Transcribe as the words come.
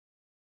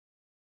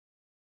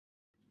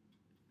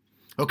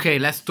Okay,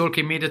 let's talk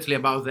immediately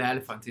about the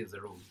elephant in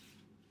the room.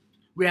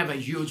 We have a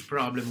huge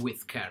problem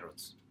with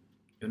carrots.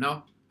 You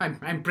know?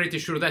 I'm pretty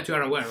sure that you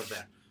are aware of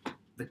that.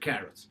 The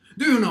carrots.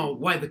 Do you know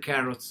why the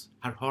carrots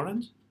are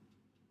orange?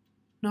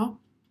 No?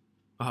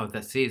 Oh,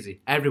 that's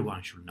easy.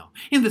 Everyone should know.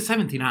 In the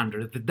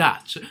 1700s, the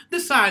Dutch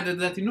decided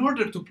that in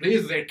order to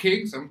please their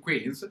kings and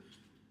queens,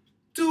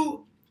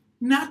 to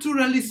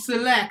naturally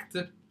select,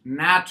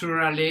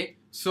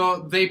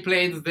 so they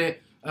played the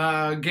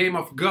game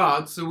of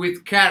gods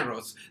with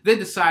carrots. They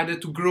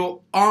decided to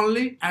grow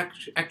only,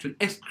 actually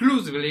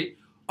exclusively,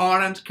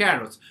 orange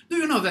carrots. Do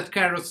you know that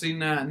carrots in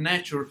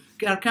nature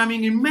are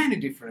coming in many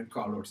different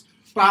colors?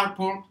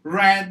 Purple,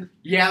 red,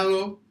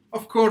 yellow,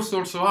 of course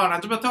also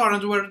orange, but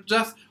orange were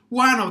just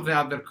one of the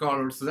other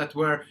colors that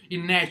were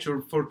in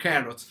nature for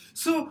carrots.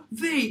 So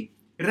they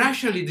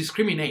racially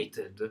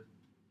discriminated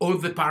all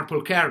the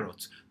purple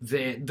carrots,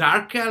 the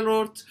dark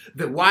carrots,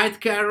 the white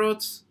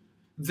carrots,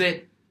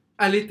 the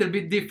a little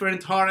bit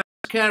different orange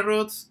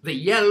carrots, the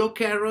yellow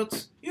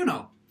carrots, you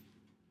know.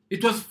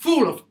 It was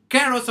full of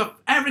carrots of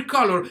every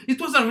color.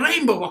 It was a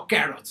rainbow of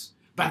carrots.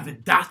 But the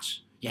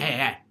Dutch,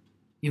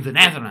 in the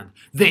Netherlands,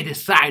 they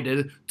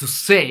decided to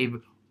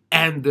save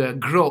and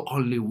grow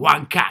only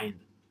one kind.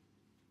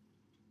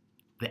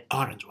 The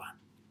orange one.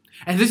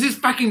 And this is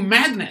fucking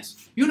madness.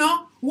 You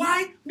know?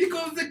 Why?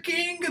 Because the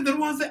king, there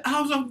was the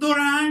house of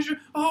Orange.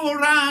 Oh,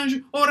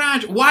 orange,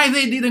 orange. Why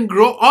they didn't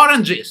grow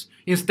oranges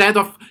instead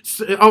of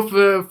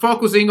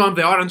focusing on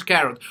the orange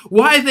carrot?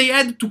 Why they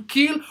had to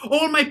kill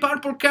all my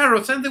purple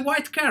carrots and the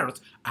white carrots?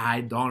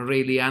 I don't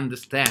really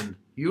understand.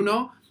 You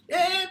know?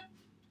 It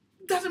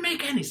doesn't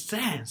make any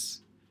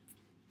sense.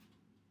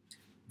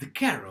 The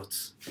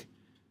carrots.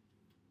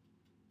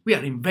 We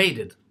are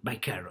invaded by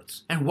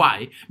carrots. And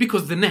why?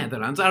 Because the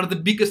Netherlands are the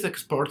biggest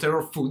exporter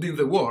of food in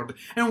the world.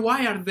 And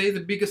why are they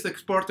the biggest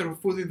exporter of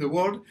food in the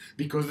world?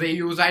 Because they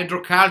use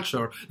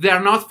hydroculture. They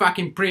are not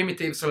fucking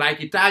primitives like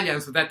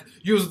Italians that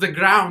use the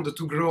ground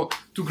to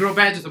grow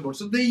vegetables.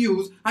 So they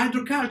use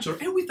hydroculture.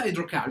 And with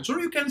hydroculture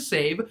you can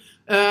save,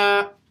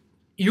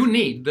 you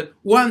need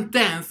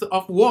 1/10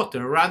 of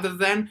water rather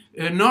than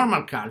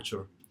normal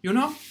culture. You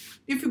know?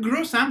 If you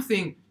grow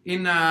something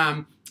in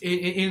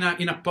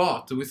a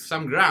pot with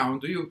some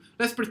ground,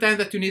 let's pretend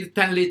that you need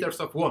 10 liters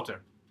of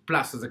water,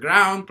 plus the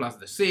ground, plus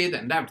the seed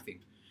and everything.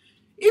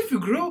 If you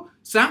grow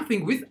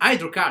something with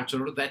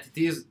hydroculture, that it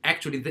is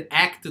actually the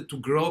act to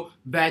grow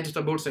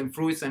vegetables and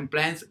fruits and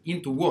plants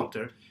into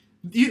water,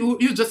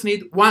 you just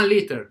need 1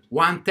 liter,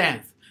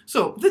 1/10.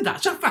 So the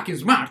Dutch are fucking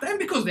smart, and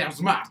because they are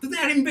smart, they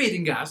are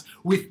invading us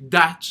with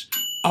Dutch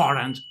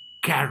orange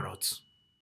carrots.